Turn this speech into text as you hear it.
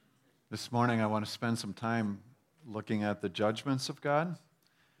This morning I want to spend some time looking at the judgments of God.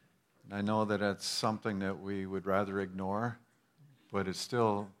 And I know that it's something that we would rather ignore, but it's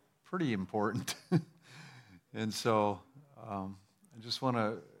still pretty important. And so I just want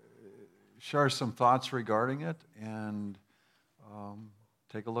to share some thoughts regarding it and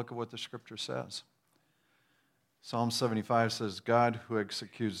take a look at what the Scripture says. Psalm 75 says, God who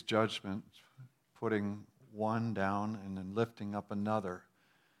executes judgment, putting one down and then lifting up another.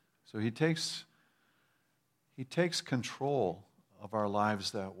 So he takes control of our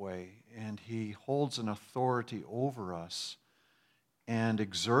lives that way, and he holds an authority over us and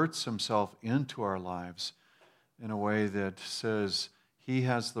exerts himself into our lives in a way that says he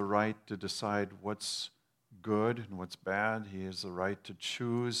has the right to decide what's good and what's bad. He has the right to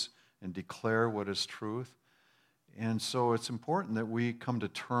choose and declare what is truth. And so it's important that we come to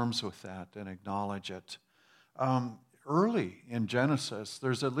terms with that and acknowledge it. Early in Genesis,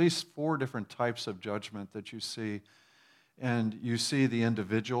 there's at least 4 different types of judgment that you see. And you see the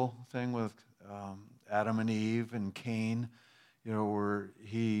individual thing with Adam and Eve and Cain, where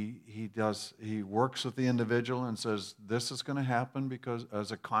he works with the individual and says, this is going to happen because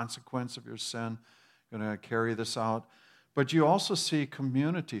as a consequence of your sin, you're going to carry this out. But you also see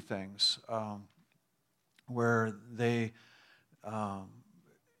community things where they,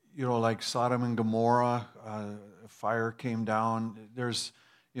 like Sodom and Gomorrah, fire came down. There's,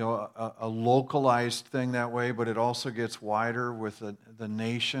 a localized thing that way, but it also gets wider with the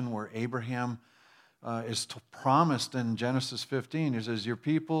nation where Abraham is promised in Genesis 15. He says, your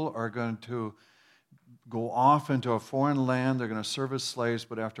people are going to go off into a foreign land. They're going to serve as slaves,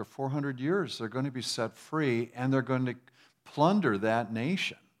 but after 400 years, they're going to be set free, and they're going to plunder that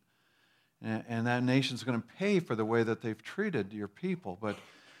nation. And that nation's going to pay for the way that they've treated your people. But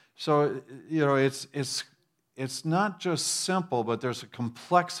so, it's not just simple, but there's a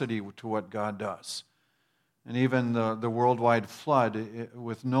complexity to what God does. And even the worldwide flood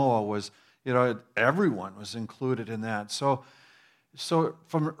with Noah was, everyone was included in that. So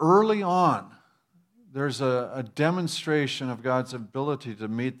from early on, there's a demonstration of God's ability to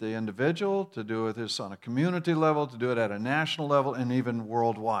meet the individual, to do this on a community level, to do it at a national level, and even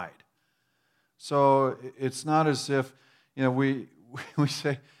worldwide. So it's not as if, we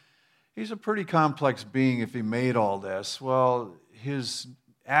say, he's a pretty complex being if he made all this. Well, his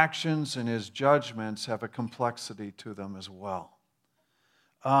actions and his judgments have a complexity to them as well.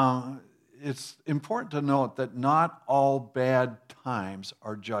 It's important to note that not all bad times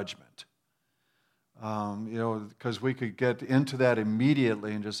are judgment. Because we could get into that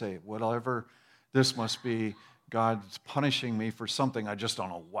immediately and just say, whatever, this must be God's punishing me for something, I just don't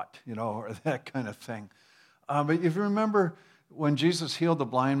know what, or that kind of thing. But if you remember when Jesus healed the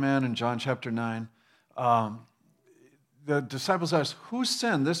blind man in John chapter 9, the disciples asked, who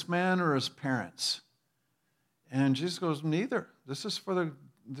sinned, this man or his parents? And Jesus goes, neither. This is for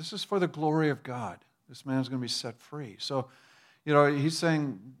the glory of God. This man's going to be set free. So, he's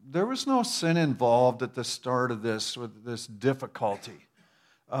saying there was no sin involved at the start of this, with this difficulty.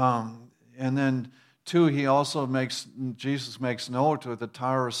 And then, 2, Jesus makes note of the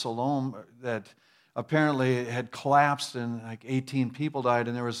Tower of Siloam that apparently it had collapsed and like 18 people died,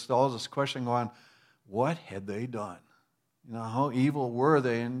 and there was all this question going on, what had they done? How evil were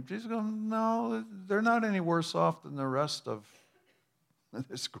they? And Jesus goes, no, they're not any worse off than the rest of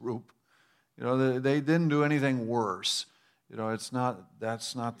this group. They didn't do anything worse. That's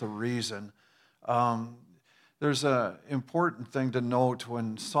not the reason. There's an important thing to note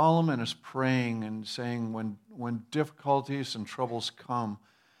when Solomon is praying and saying when difficulties and troubles come,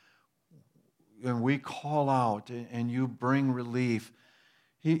 and we call out and you bring relief,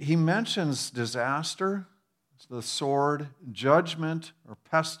 he mentions disaster, the sword, judgment, or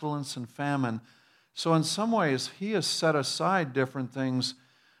pestilence and famine. So in some ways, he has set aside different things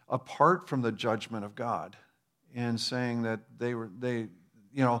apart from the judgment of God, and saying that there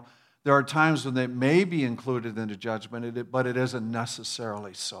are times when they may be included in the judgment, but it isn't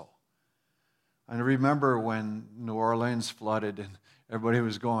necessarily so. I remember when New Orleans flooded and everybody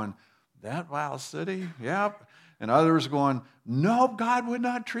was going, that wild city? Yep. And others going, no, God would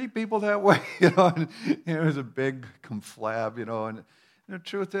not treat people that way. And it was a big conflab, and the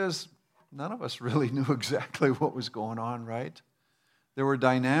truth is, none of us really knew exactly what was going on, right? There were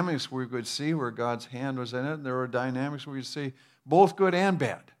dynamics we could see where God's hand was in it, and there were dynamics where we could see both good and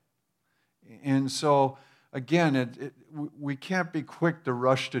bad. And so, again, we can't be quick to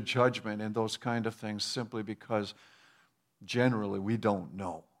rush to judgment and those kind of things simply because generally we don't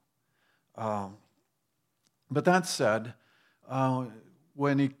know. But that said,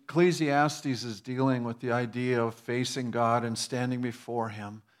 when Ecclesiastes is dealing with the idea of facing God and standing before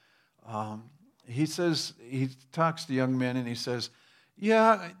Him, He talks to young men and he says,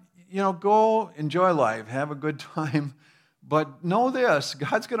 yeah, go enjoy life, have a good time, but know this,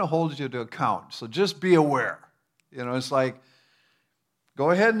 God's going to hold you to account, so just be aware. It's like,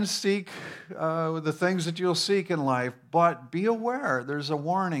 go ahead and seek the things that you'll seek in life, but be aware. There's a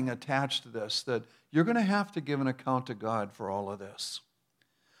warning attached to this that you're going to have to give an account to God for all of this.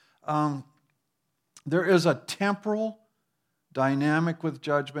 There is a temporal dynamic with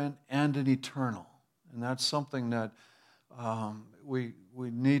judgment and an eternal. And that's something that we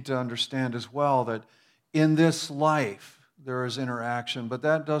need to understand as well, that in this life there is interaction, but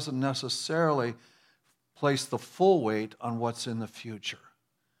that doesn't necessarily place the full weight on what's in the future.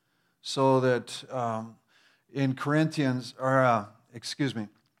 So that in Corinthians,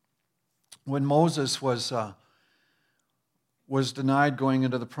 when Moses was denied going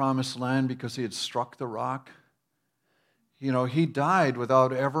into the promised land because he had struck the rock, he died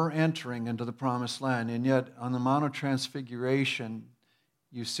without ever entering into the promised land. And yet on the Mount of Transfiguration,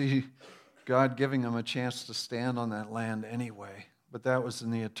 you see God giving him a chance to stand on that land anyway. But that was in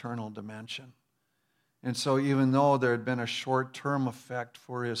the eternal dimension. And so even though there had been a short-term effect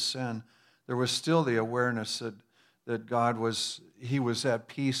for his sin, there was still the awareness that he was at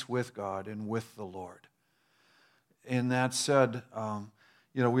peace with God and with the Lord. And that said,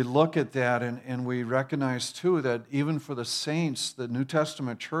 we look at that and we recognize too that even for the saints, the New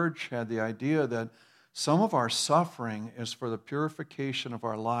Testament church had the idea that some of our suffering is for the purification of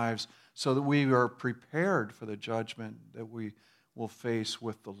our lives so that we are prepared for the judgment that we will face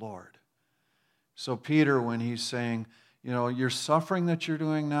with the Lord. So Peter, when he's saying, your suffering that you're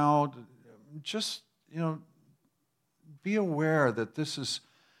doing now, just, be aware that this is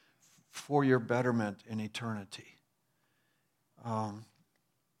for your betterment in eternity.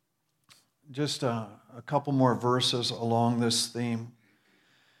 Just a couple more verses along this theme.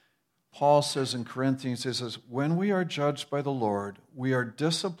 Paul says in Corinthians, he says, when we are judged by the Lord, we are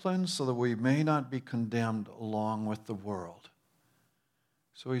disciplined so that we may not be condemned along with the world.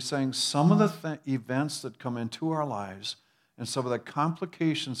 So he's saying some of the events that come into our lives and some of the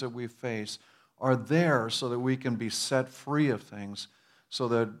complications that we face are there so that we can be set free of things, so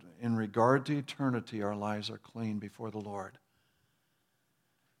that in regard to eternity, our lives are clean before the Lord.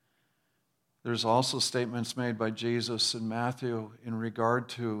 There's also statements made by Jesus in Matthew in regard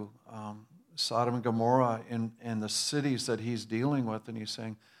to Sodom and Gomorrah and the cities that he's dealing with, and he's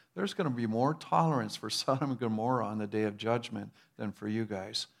saying, there's going to be more tolerance for Sodom and Gomorrah on the day of judgment than for you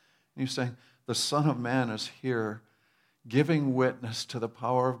guys. And he's saying, the Son of Man is here giving witness to the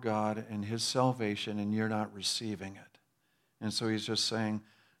power of God and his salvation, and you're not receiving it. And so he's just saying,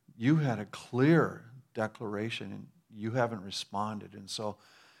 you had a clear declaration, and you haven't responded. And so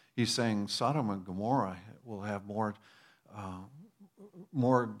he's saying Sodom and Gomorrah will have more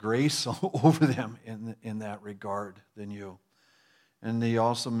grace over them in that regard than you. And he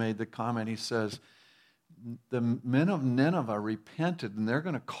also made the comment, he says, the men of Nineveh repented, and they're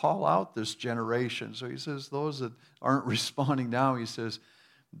going to call out this generation. So he says those that aren't responding now, he says,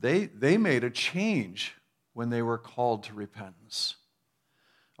 they made a change when they were called to repentance.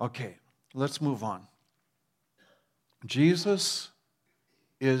 Okay, let's move on. Jesus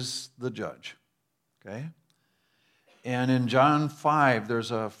is the judge, okay? And in John 5,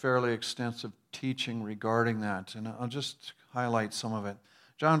 there's a fairly extensive teaching regarding that, and I'll just highlight some of it.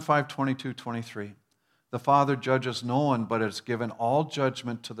 John 5, 22, 23. The Father judges no one, but has given all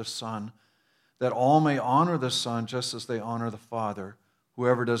judgment to the Son, that all may honor the Son just as they honor the Father.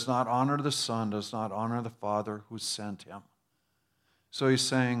 Whoever does not honor the Son does not honor the Father who sent him. So he's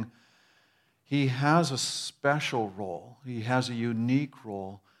saying he has a special role. He has a unique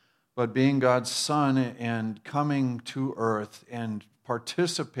role. But being God's Son and coming to earth and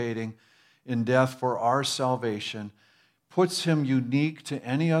participating in death for our salvation puts him unique to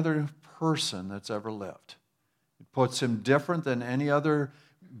any other person that's ever lived. It puts him different than any other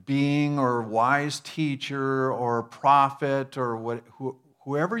being or wise teacher or prophet or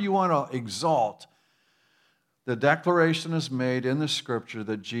whoever you want to exalt. The declaration is made in the Scripture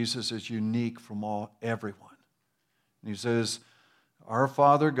that Jesus is unique from everyone. And he says, our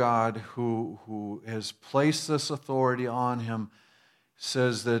Father God, who has placed this authority on him,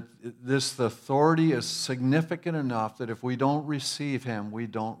 says that this authority is significant enough that if we don't receive him, we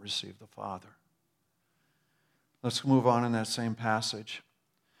don't receive the Father. Let's move on in that same passage.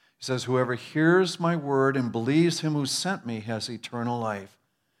 He says, whoever hears my word and believes him who sent me has eternal life,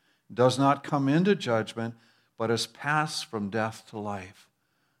 does not come into judgment, but has passed from death to life.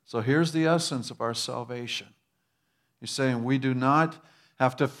 So here's the essence of our salvation. He's saying we do not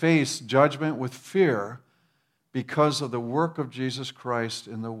have to face judgment with fear because of the work of Jesus Christ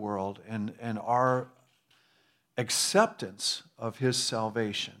in the world and our acceptance of his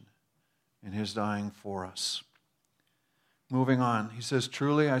salvation and his dying for us. Moving on, he says,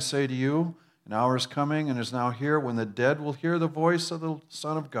 "Truly I say to you, an hour is coming and is now here when the dead will hear the voice of the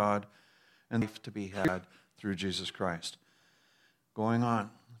Son of God and life to be had through Jesus Christ." Going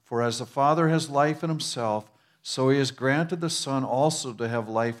on, "For as the Father has life in himself, so he has granted the Son also to have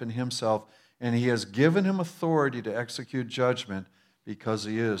life in himself, and he has given him authority to execute judgment because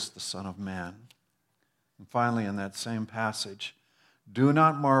he is the Son of Man." And finally, in that same passage, "Do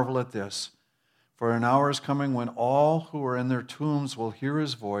not marvel at this, for an hour is coming when all who are in their tombs will hear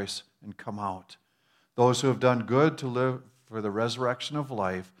his voice and come out. Those who have done good to live for the resurrection of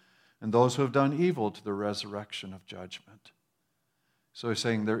life, and those who have done evil to the resurrection of judgment." So he's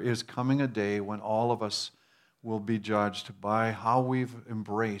saying there is coming a day when all of us will be judged by how we've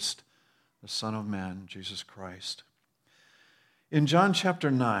embraced the Son of Man, Jesus Christ. In John chapter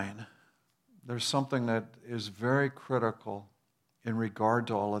 9, there's something that is very critical in regard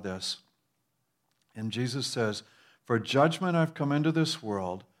to all of this. And Jesus says, "For judgment I've come into this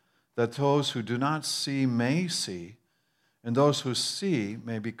world, that those who do not see may see, and those who see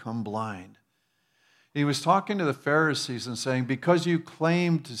may become blind." He was talking to the Pharisees and saying, because you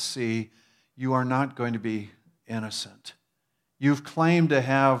claim to see, you are not going to be innocent. You've claimed to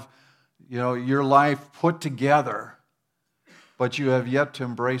have, your life put together, but you have yet to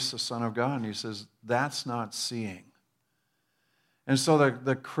embrace the Son of God. And he says, that's not seeing. And so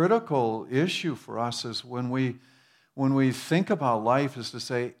the critical issue for us is when we think about life is to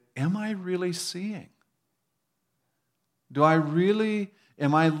say, am I really seeing?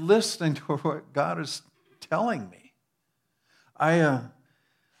 Am I listening to what God is telling me? I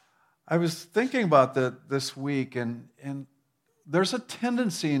was thinking about that this week, and there's a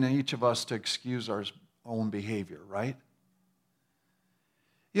tendency in each of us to excuse our own behavior, right?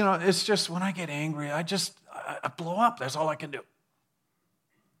 It's just when I get angry, I blow up. That's all I can do.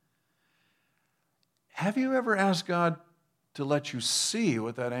 Have you ever asked God to let you see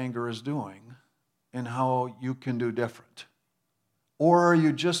what that anger is doing and how you can do different? Or are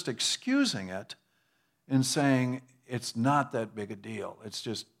you just excusing it and saying, it's not that big a deal. It's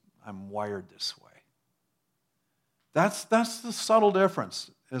just, I'm wired this way. That's the subtle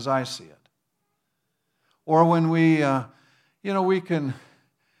difference as I see it. Or when we can,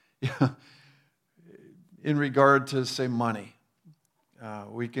 in regard to, say, money,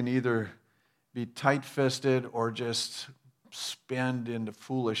 we can either be tight-fisted or just spend into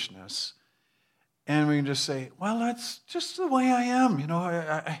foolishness. And we can just say, well, that's just the way I am.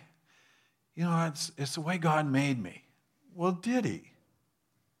 It's the way God made me. Well, did he?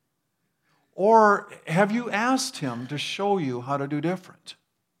 Or have you asked him to show you how to do different?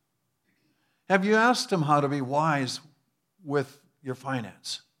 Have you asked him how to be wise with your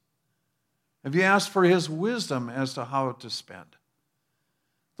finance? Have you asked for his wisdom as to how to spend?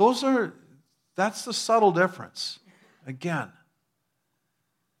 That's the subtle difference. Again,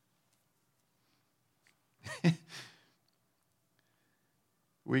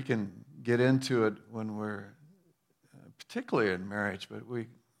 we can get into it when we're, particularly in marriage, but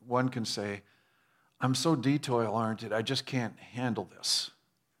one can say, I'm so detail-oriented, I just can't handle this.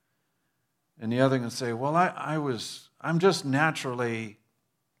 And the other can say, well, I'm just naturally,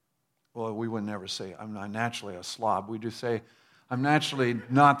 well, we would never say, I'm not naturally a slob. We do say, I'm naturally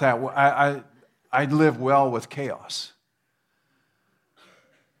not that way. I live well with chaos.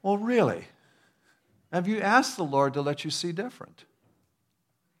 Well, really? Have you asked the Lord to let you see different?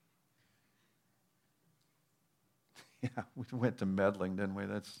 Yeah, we went to meddling, didn't we?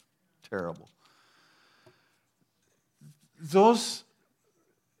 That's terrible.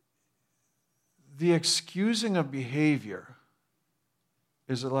 The excusing of behavior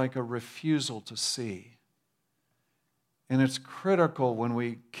is like a refusal to see. And it's critical when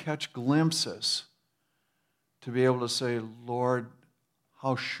we catch glimpses to be able to say, Lord,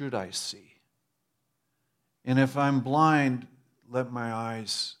 how should I see? And if I'm blind, let my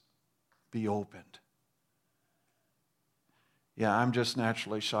eyes be opened. Yeah, I'm just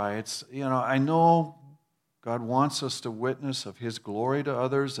naturally shy. I know God wants us to witness of his glory to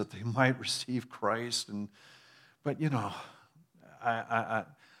others that they might receive Christ. But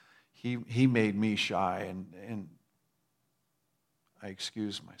he made me shy, and I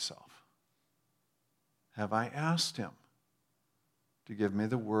excuse myself. Have I asked him to give me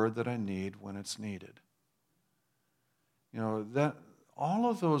the word that I need when it's needed? That all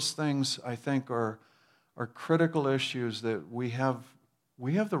of those things, I think, are critical issues that we have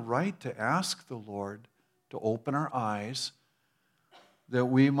the right to ask the Lord to open our eyes, that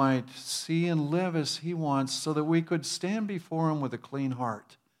we might see and live as he wants, so that we could stand before him with a clean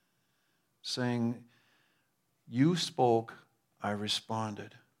heart, saying, you spoke, I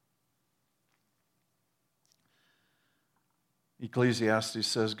responded. Ecclesiastes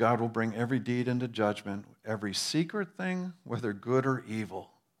says, God will bring every deed into judgment, every secret thing, whether good or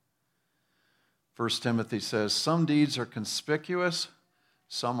evil. 1 Timothy says, some deeds are conspicuous,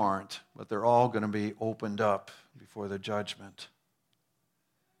 some aren't, but they're all going to be opened up before the judgment.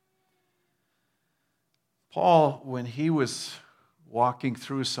 Paul, when he was walking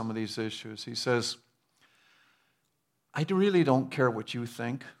through some of these issues, he says, I really don't care what you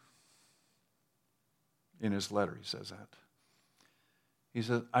think. In his letter, he says that. He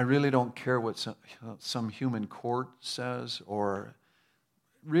says, I really don't care what some human court says, or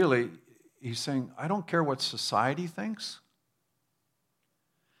really, he's saying, I don't care what society thinks.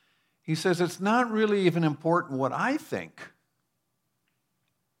 He says, it's not really even important what I think.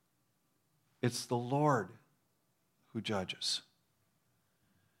 It's the Lord who judges.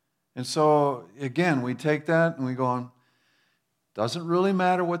 And so, again, we take that and we go on, doesn't really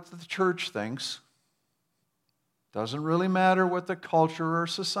matter what the church thinks. Doesn't really matter what the culture or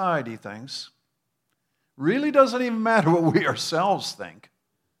society thinks. Really doesn't even matter what we ourselves think.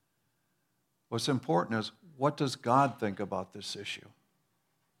 What's important is, what does God think about this issue?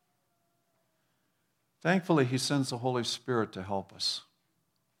 Thankfully, he sends the Holy Spirit to help us.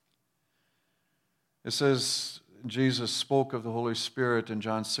 It says, Jesus spoke of the Holy Spirit in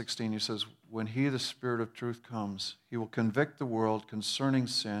John 16. He says, when he, the Spirit of truth, comes, he will convict the world concerning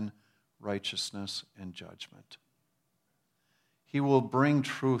sin, righteousness, and judgment. He will bring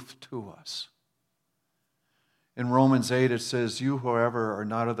truth to us. In Romans 8 it says, you, however, are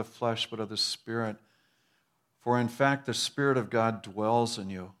not of the flesh, but of the Spirit. For in fact, the Spirit of God dwells in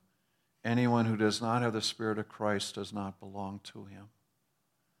you. Anyone who does not have the Spirit of Christ does not belong to him.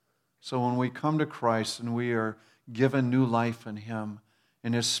 So when we come to Christ and we are given new life in him,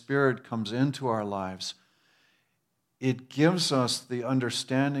 and his Spirit comes into our lives, it gives us the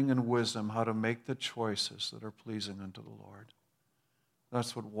understanding and wisdom how to make the choices that are pleasing unto the Lord.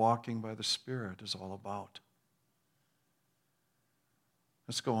 That's what walking by the Spirit is all about.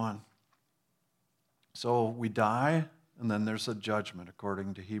 Let's go on. So we die, and then there's a judgment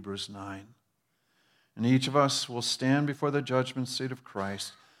according to Hebrews 9. And each of us will stand before the judgment seat of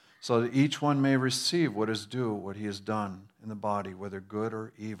Christ, so that each one may receive what is due, what he has done in the body, whether good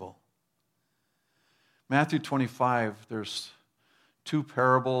or evil. Matthew 25, there's two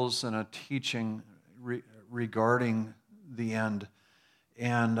parables and a teaching regarding the end.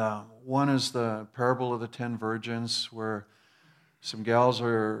 And one is the parable of the 10 virgins, where some gals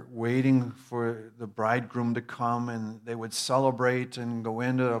are waiting for the bridegroom to come, and they would celebrate and go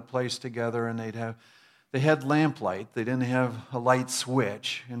into a place together, and they had lamplight. They didn't have a light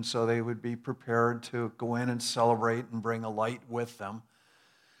switch, and so they would be prepared to go in and celebrate and bring a light with them.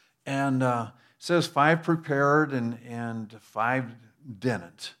 And it says 5 prepared and 5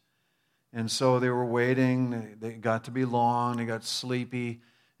 didn't. And so they were waiting. They got to be long. They got sleepy.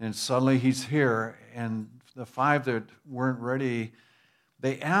 And suddenly he's here. And the 5 that weren't ready,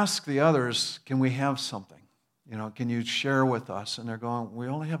 they ask the others, can we have something? Can you share with us? And they're going, we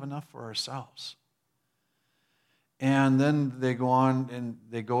only have enough for ourselves. And then they go on and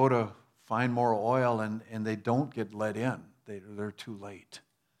they go to find more oil, and they don't get let in. They're too late.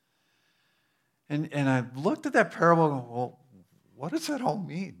 And I looked at that parable and go, well, what does that all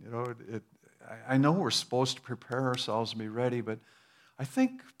mean? I know we're supposed to prepare ourselves and be ready, but I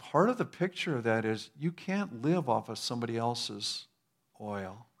think part of the picture of that is you can't live off of somebody else's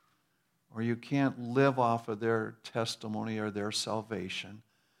oil, or you can't live off of their testimony or their salvation.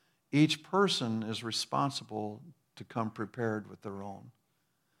 Each person is responsible to come prepared with their own,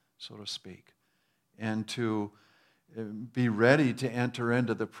 so to speak, and to be ready to enter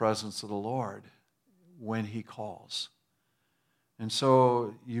into the presence of the Lord when he calls. And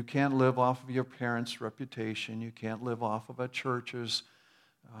so you can't live off of your parents' reputation. You can't live off of a church's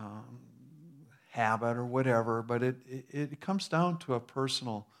habit or whatever, but it comes down to a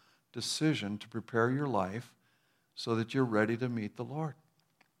personal decision to prepare your life so that you're ready to meet the Lord.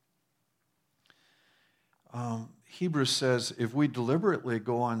 Hebrews says, if we deliberately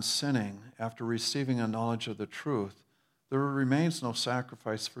go on sinning after receiving a knowledge of the truth, there remains no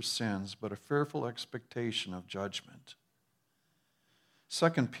sacrifice for sins, but a fearful expectation of judgment. 2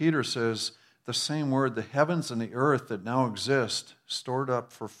 Peter says, the same word, the heavens and the earth that now exist, stored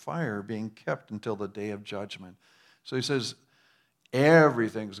up for fire, being kept until the day of judgment. So he says,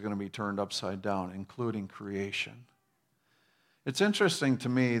 everything's going to be turned upside down, including creation. It's interesting to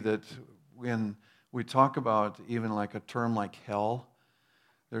me that when we talk about even like a term like hell,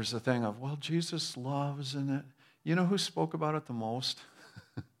 there's the thing of, well, Jesus loves, and it. You know who spoke about it the most?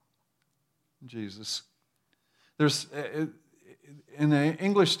 Jesus. There's in the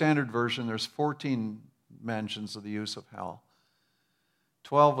English Standard Version, there's 14 mentions of the use of hell.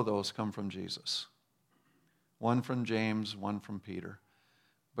 12 of those come from Jesus. One from James, one from Peter.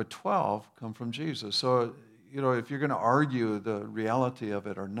 But 12 come from Jesus. So, if you're going to argue the reality of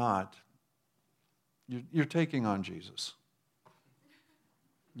it or not, you're taking on Jesus.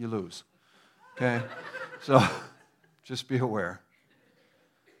 You lose. Okay? So, just be aware.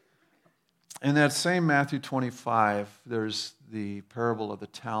 In that same Matthew 25, there's the parable of the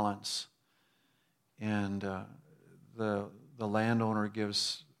talents. And the landowner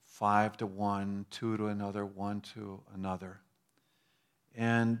gives 5 to one, 2 to another, 1 to another.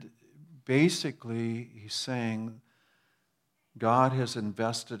 And basically, he's saying God has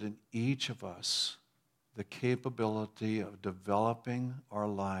invested in each of us the capability of developing our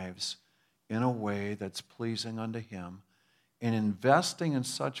lives in a way that's pleasing unto Him and investing in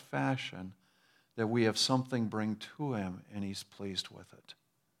such fashion that we have something bring to Him and He's pleased with it.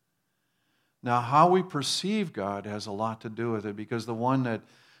 Now, how we perceive God has a lot to do with it, because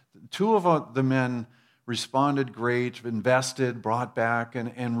two of the men responded great, invested, brought back,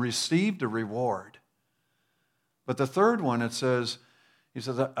 and received a reward. But the third one, he says,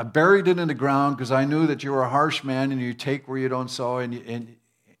 I buried it in the ground because I knew that you were a harsh man and you take where you don't sow. And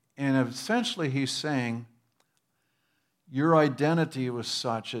essentially he's saying, your identity was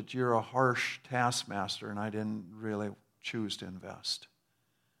such that you're a harsh taskmaster and I didn't really choose to invest.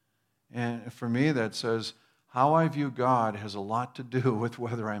 And for me, that says, how I view God has a lot to do with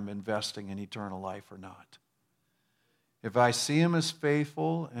whether I'm investing in eternal life or not. If I see Him as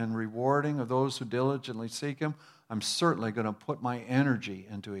faithful and rewarding of those who diligently seek Him, I'm certainly going to put my energy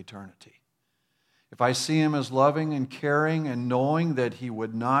into eternity. If I see Him as loving and caring and knowing that He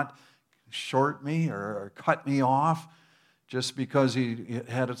would not short me or cut me off just because He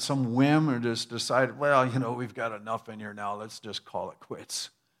had some whim or just decided, well, we've got enough in here now, let's just call it quits.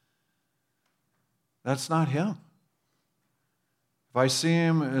 That's not Him. If I see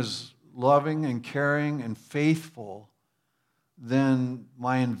Him as loving and caring and faithful, then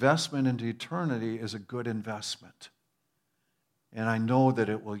my investment into eternity is a good investment. And I know that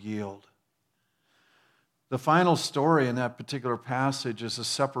it will yield. The final story in that particular passage is a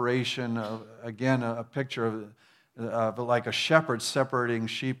separation of, again, a picture of like a shepherd separating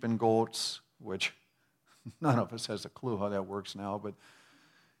sheep and goats, which none of us has a clue how that works now, but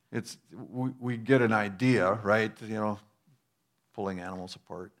we get an idea, right? Pulling animals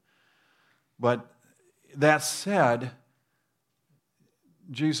apart. But that said,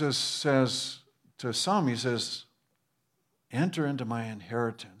 Jesus says to some, He says, enter into my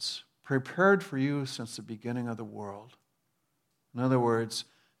inheritance, prepared for you since the beginning of the world. In other words,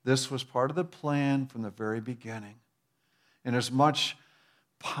 this was part of the plan from the very beginning. And as much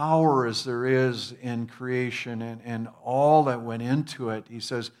power as there is in creation and all that went into it, He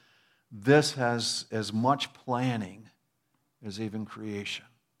says, this has as much planning as even creation.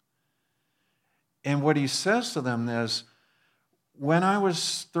 And what He says to them is, when I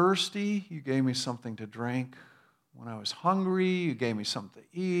was thirsty, you gave me something to drink. When I was hungry, you gave me something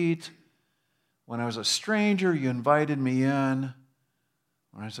to eat. When I was a stranger, you invited me in.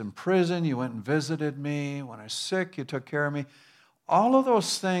 When I was in prison, you went and visited me. When I was sick, you took care of me. All of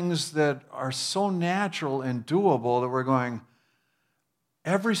those things that are so natural and doable that we're going,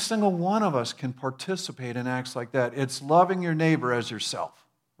 every single one of us can participate in acts like that. It's loving your neighbor as yourself,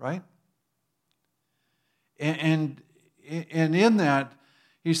 right? And in that,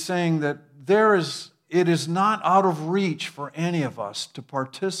 He's saying that it is not out of reach for any of us to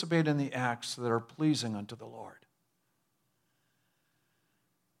participate in the acts that are pleasing unto the Lord.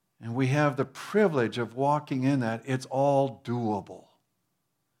 And we have the privilege of walking in that. It's all doable.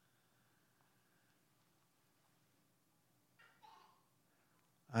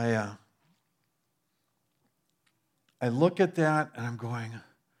 I look at that and I'm going,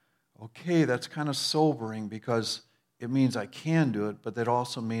 okay, that's kind of sobering because it means I can do it, but that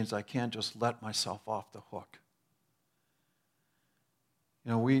also means I can't just let myself off the hook.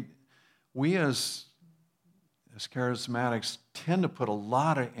 We as charismatics tend to put a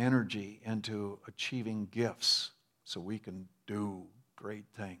lot of energy into achieving gifts so we can do great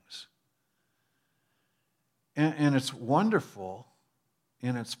things. And it's wonderful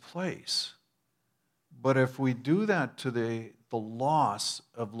in its place. But if we do that to the loss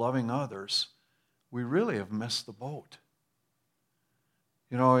of loving others, we really have missed the boat.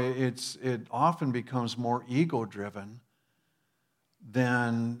 It often becomes more ego-driven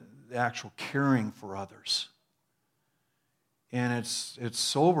than the actual caring for others. And it's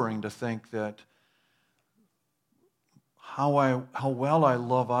sobering to think that how well I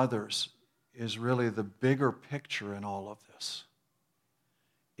love others is really the bigger picture in all of this.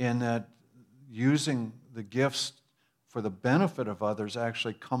 In that using the gifts for the benefit of others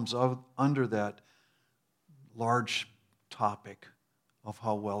actually comes under that large topic of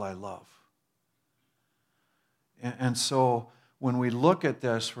how well I love. And so when we look at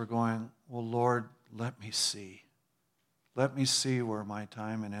this, we're going, well, Lord, let me see. Let me see where my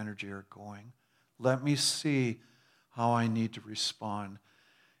time and energy are going. Let me see how I need to respond.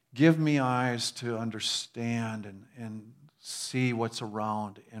 Give me eyes to understand and see what's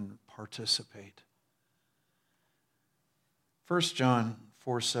around and participate. 1 John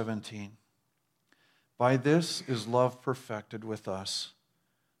 4:17. By this is love perfected with us,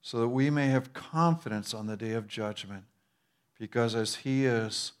 so that we may have confidence on the day of judgment, because as He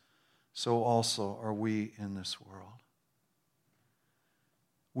is, so also are we in this world.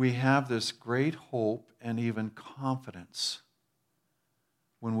 We have this great hope and even confidence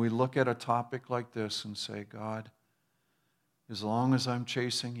when we look at a topic like this and say, God, as long as I'm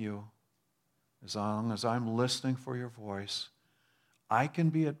chasing you, as long as I'm listening for your voice, I can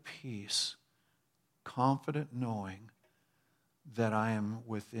be at peace, confident knowing that I am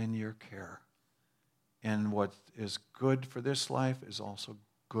within your care. And what is good for this life is also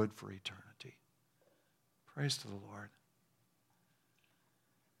good for eternity. Praise to the Lord.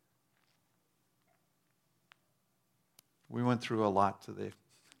 We went through a lot today.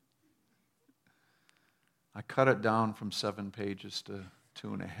 I cut it down from 7 pages to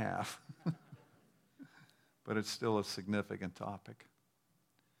 2.5. But it's still a significant topic.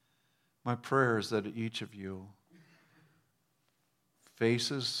 My prayer is that each of you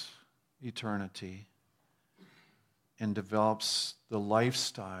faces eternity and develops the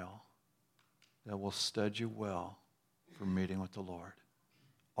lifestyle that will stead you well for meeting with the Lord.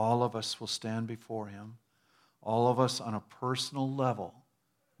 All of us will stand before Him. All of us on a personal level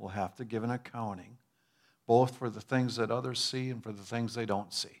will have to give an accounting, both for the things that others see and for the things they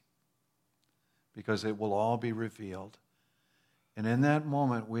don't see, because it will all be revealed. And in that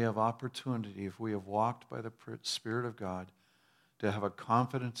moment, we have opportunity, if we have walked by the Spirit of God, to have a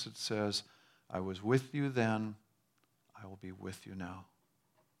confidence that says, I was with you then, I will be with you now.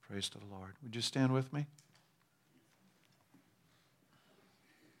 Praise to the Lord. Would you stand with me?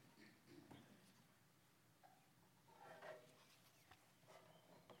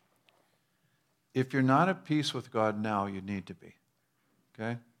 If you're not at peace with God now, you need to be.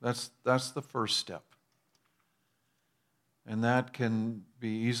 Okay? That's the first step. And that can be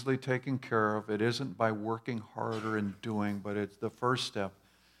easily taken care of. It isn't by working harder and doing, but it's the first step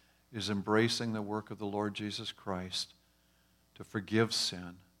is embracing the work of the Lord Jesus Christ to forgive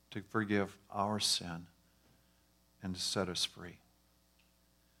sin, to forgive our sin, and to set us free.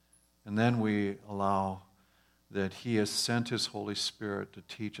 And then we allow that He has sent His Holy Spirit to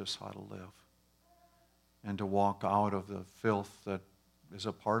teach us how to live and to walk out of the filth that is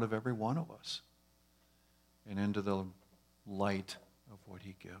a part of every one of us and into the light of what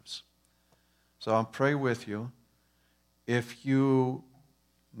He gives. So I'll pray with you. If you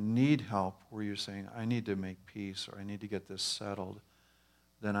need help where you're saying, I need to make peace or I need to get this settled,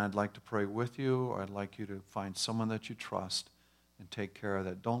 then I'd like to pray with you, or I'd like you to find someone that you trust and take care of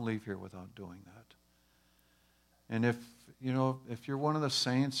that. Don't leave here without doing that. And if you're one of the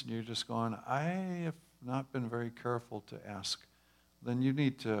saints and you're just going, I have not been very careful to ask, then you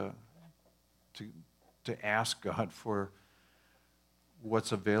need to ask God for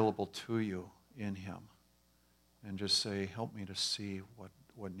what's available to you in Him. And just say, help me to see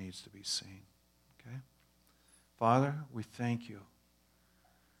what needs to be seen. Okay? Father, we thank you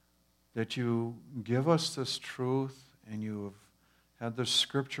that you give us this truth and you have had the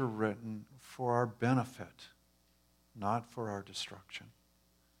Scripture written for our benefit, not for our destruction.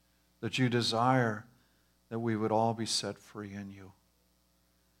 That you desire that we would all be set free in you.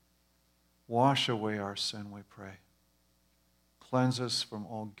 Wash away our sin, we pray. Cleanse us from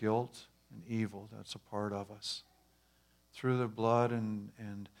all guilt and evil that's a part of us. Through the blood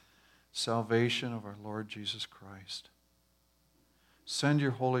and salvation of our Lord Jesus Christ. Send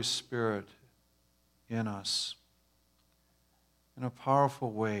your Holy Spirit in us in a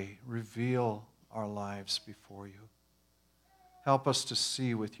powerful way. Reveal our lives before you. Help us to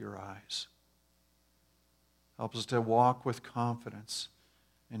see with your eyes. Help us to walk with confidence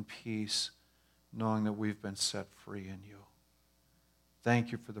and peace, knowing that we've been set free in you.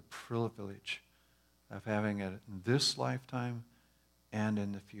 Thank you for the privilege of having it in this lifetime and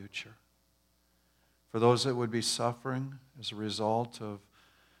in the future. For those that would be suffering as a result of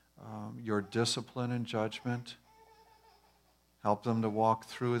your discipline and judgment, Help them to walk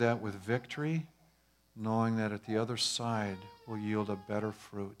through that with victory, knowing that at the other side will yield a better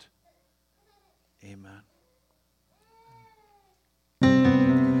fruit. Amen.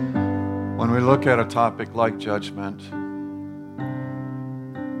 When we look at a topic like judgment,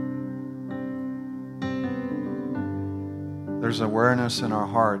 there's awareness in our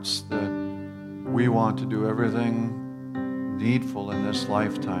hearts that we want to do everything needful in this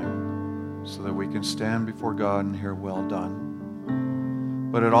lifetime so that we can stand before God and hear, well done.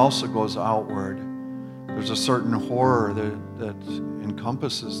 But it also goes outward. There's a certain horror that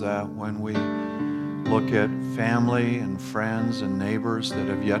encompasses that when we look at family and friends and neighbors that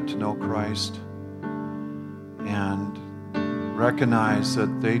have yet to know Christ and recognize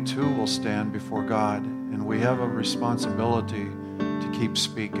that they too will stand before God, and we have a responsibility to keep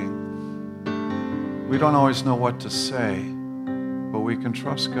speaking. We don't always know what to say, but we can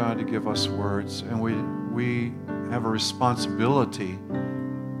trust God to give us words, and we have a responsibility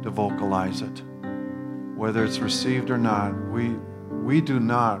to vocalize it. Whether it's received or not, we do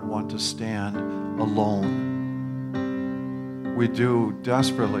not want to stand alone. We do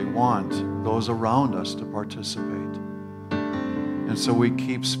desperately want those around us to participate. And so we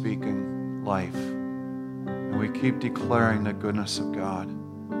keep speaking life. And we keep declaring the goodness of God.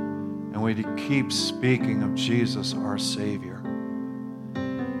 And we keep speaking of Jesus, our Savior.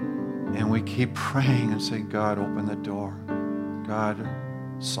 And we keep praying and saying, God, open the door. God,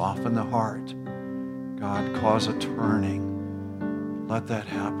 soften the heart. God, cause a turning. Let that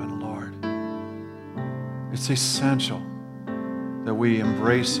happen, Lord. It's essential that we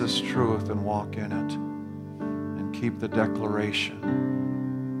embrace this truth and walk in it and keep the declaration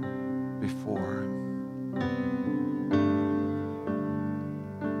before Him.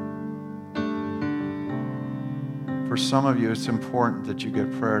 For some of you, it's important that you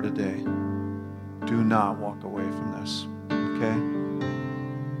get prayer today. Do not walk away from this, okay?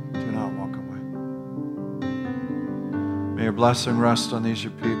 Do not walk away. May your blessing rest on these,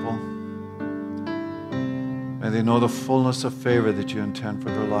 your people. May they know the fullness of favor that you intend for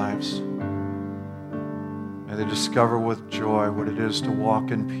their lives. May they discover with joy what it is to walk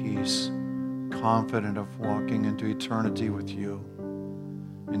in peace, confident of walking into eternity with you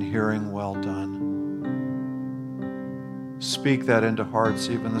and hearing, well done. Speak that into hearts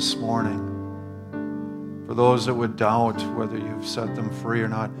even this morning. For those that would doubt whether you've set them free or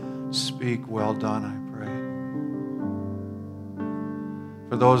not, speak, well done, I pray.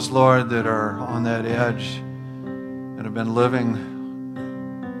 For those, Lord, that are on that edge and have been living,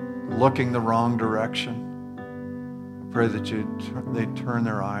 looking the wrong direction, I pray that they turn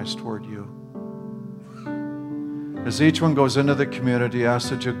their eyes toward you. As each one goes into the community, I ask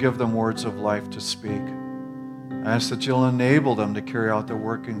that you'll give them words of life to speak. I ask that you'll enable them to carry out the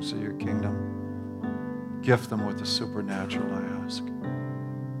workings of your kingdom. Gift them with the supernatural, I ask.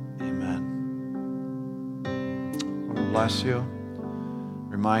 Amen. Lord bless you.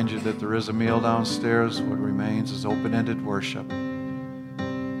 Remind you that there is a meal downstairs. What remains is open-ended worship.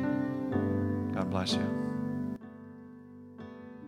 God bless you.